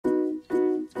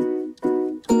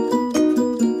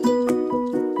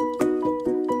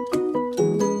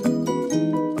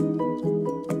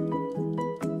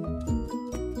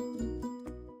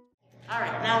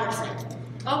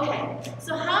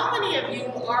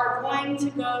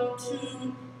going to go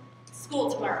to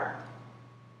school tomorrow?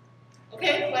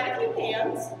 Okay, quite a few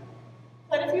hands.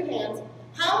 Quite a few hands.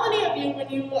 How many of you, when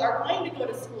you are going to go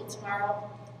to school tomorrow,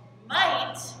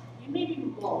 might, you maybe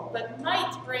won't, but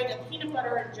might bring a peanut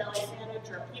butter and jelly sandwich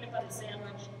or a peanut butter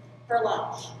sandwich for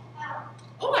lunch?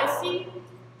 Oh, I see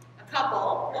a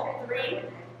couple. Oh, 3.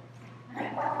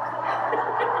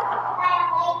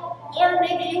 Or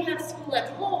maybe you have school at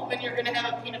home and you're going to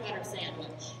have a peanut butter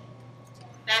sandwich.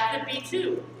 That could be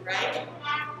 2, right?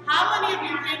 How many of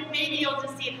you think maybe you'll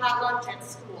just eat hot lunch at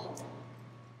school?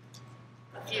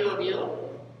 A few of you.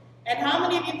 And how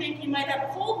many of you think you might have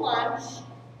cold lunch,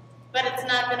 but it's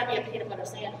not going to be a peanut butter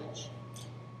sandwich?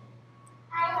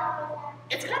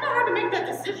 It's kind of hard to make that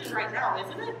decision right now,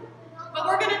 isn't it? But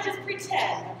we're going to just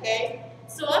pretend, okay?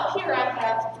 So up here I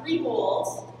have 3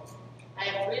 bowls. I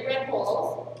have 3 red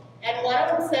bowls. And one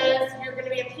of them says you're going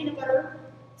to be a peanut butter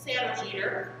sandwich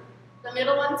eater. The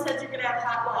middle one says you're going to have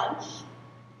hot lunch.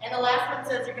 And the last one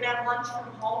says you're going to have lunch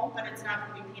from home, but it's not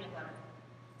going to be peanut butter.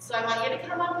 So I want you to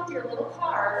come up with your little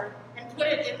card and put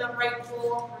it in the right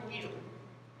bowl for you.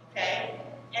 Okay?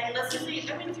 And let's just say,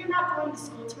 I mean, if you're not going to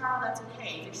school tomorrow, that's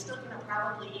okay. You're still going to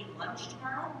probably eat lunch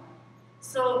tomorrow.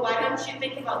 So why don't you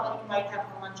think about what you might have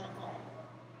for lunch at home?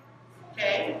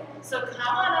 Okay? So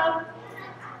come on up,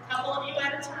 a couple of you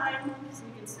at a time, so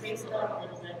we can space it out a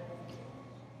little bit.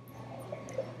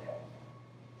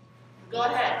 Go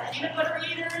ahead. Peanut butter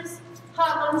eaters,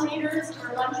 hot lunch eaters,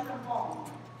 or lunch from home?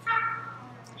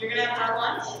 You're going to have hot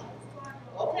lunch?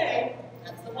 Okay.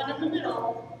 That's the one in the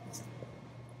middle.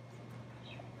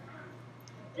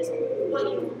 Just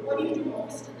what do you do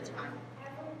most of the time?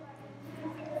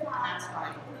 That's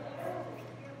fine.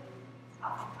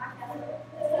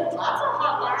 Lots of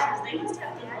hot lunches. They must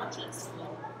have good lunches.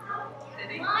 Did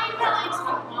they? I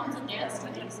expect moms and dads to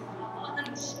have some hot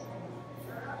lunch.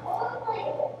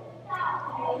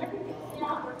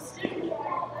 Yeah, works too.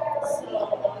 So,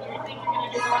 you think you're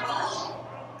going to do hot lunch?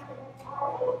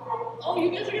 Oh, you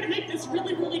guys are going to make this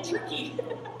really, really tricky.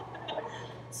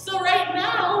 So right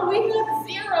now, we have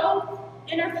 0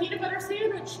 in our peanut butter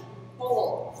sandwich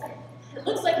bowl. It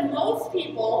looks like most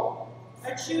people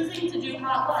are choosing to do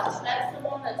hot lunch. That's the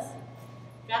one that's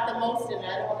got the most in it.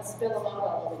 I don't want to spill them out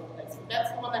all over the place. But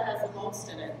that's the one that has the most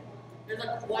in it. There's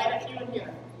quite a few in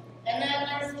here. And then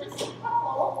there's just a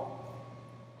couple.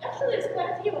 Actually, there's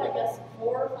quite a few, I guess,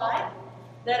 4 or 5,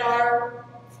 that are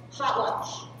hot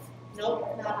lunch.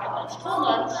 Nope, not hot lunch. Hot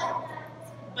lunch,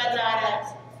 but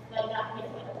not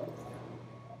peanut butter.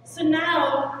 So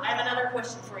now, I have another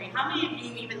question for you. How many of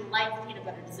you even like peanut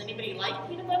butter? Does anybody like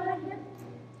peanut butter in here?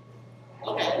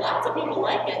 Okay, lots of people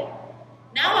like it.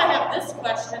 Now I have this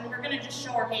question. We're going to just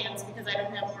show our hands because I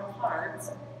don't have more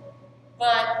cards.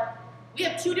 But we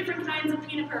have 2 different kinds of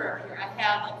peanut butter up here. I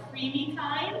have a creamy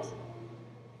kind,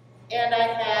 and I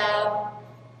have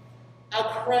a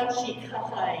crunchy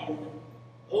kind.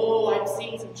 Oh, I'm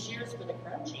seeing some cheers for the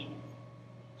crunchy.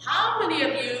 How many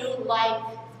of you like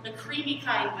the creamy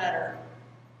kind better?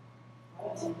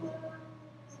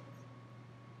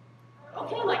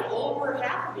 Okay, like over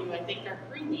half of you, I think, are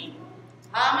creamy.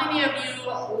 How many of you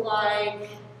like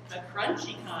a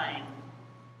crunchy kind?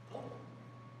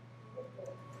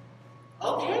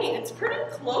 Okay, it's pretty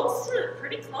close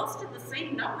to the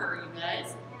same number, you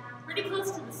guys. Pretty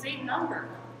close to the same number.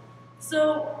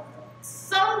 So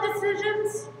some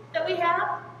decisions that we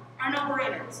have are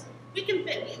no-brainers. We can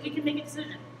make a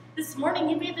decision. This morning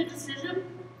you made the decision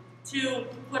to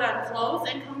put on clothes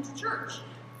and come to church.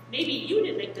 Maybe you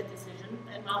didn't make the decision,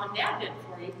 and mom and dad did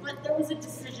for you, but there was a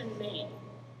decision made.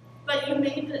 But you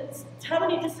made this. How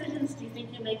many decisions do you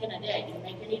think you make in a day? Do you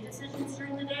make any decisions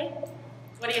during the day?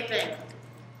 What do you think?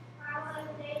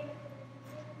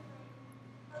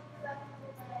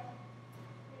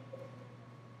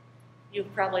 You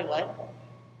probably what?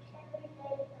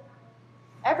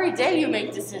 Every day you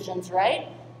make decisions, right?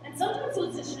 And sometimes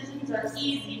those decisions are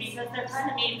easy because they're kind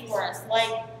of made for us.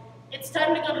 Like, it's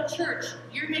time to go to church.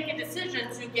 You make a decision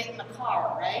to get in the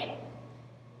car, right?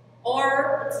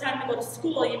 Or it's time to go to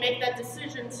school. You make that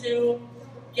decision to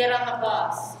get on the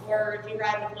bus, or if you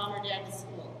ride with mom or dad to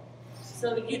school.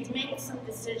 So you make some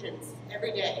decisions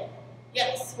every day.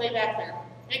 Yes, way back there.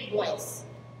 Big voice.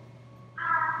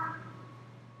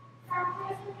 Some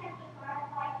person can be hard,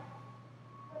 like,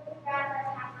 would you rather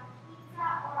have a pizza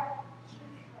or a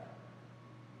cheeseburger?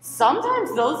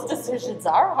 Sometimes those decisions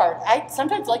are hard.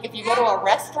 Sometimes, like, if you go to a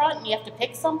restaurant and you have to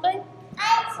pick something.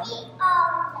 I eat all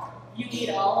of them. You eat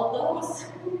all of those?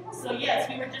 So yes,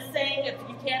 we were just saying, if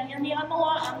you can't hear me on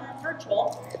the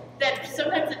virtual, that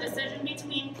sometimes a decision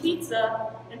between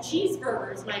pizza and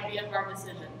cheeseburgers might be a hard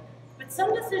decision. But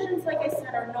some decisions, like I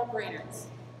said, are no-brainers.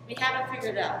 We haven't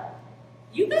figured it out.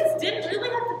 You guys didn't really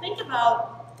have to think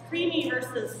about creamy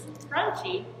versus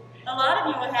crunchy. A lot of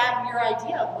you have your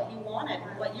idea of what you wanted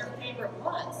or what your favorite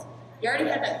was. You already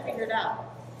had that figured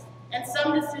out. And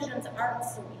some decisions aren't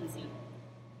so easy.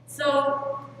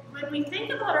 So when we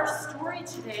think about our story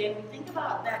today and we think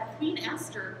about that Queen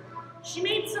Esther, she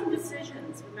made some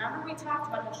decisions. Remember we talked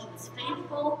about how she was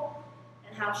faithful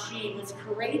and how she was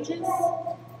courageous.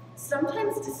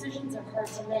 Sometimes decisions are hard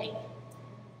to make.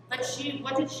 But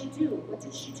what did she do? What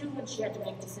did she do when she had to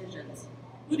make decisions?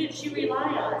 Who did she rely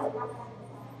on?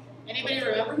 Anybody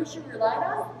remember who she relied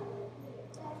on?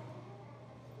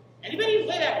 Anybody?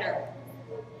 Way back there.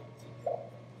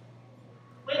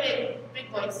 Wait, big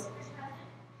voice.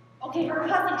 Okay, her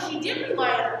cousin. She did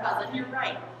rely on her cousin. You're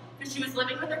right, because she was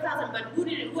living with her cousin. But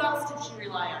who else did she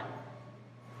rely on?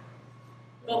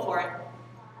 Go for it.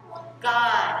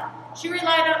 God. She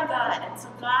relied on God, and so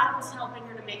God was helping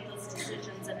her to make those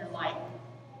decisions in her life.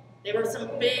 There were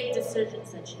some big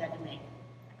decisions that she had to make.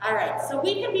 All right, so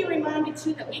we can be reminded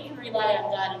too that we can rely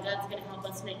on God, and God's going to help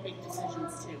us make big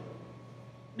decisions too.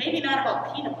 Maybe not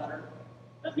about peanut butter,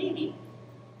 but maybe.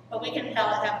 But we can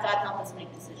have God help us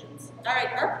make decisions. All right,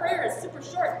 our prayer is super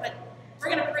short, but we're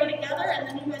going to pray together, and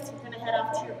then you guys are going to head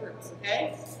off to your groups,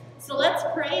 okay? So let's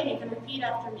pray, and you can repeat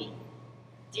after me.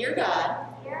 Dear God,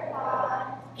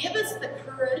 give us the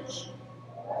courage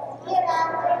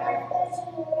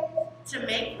to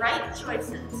make right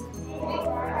choices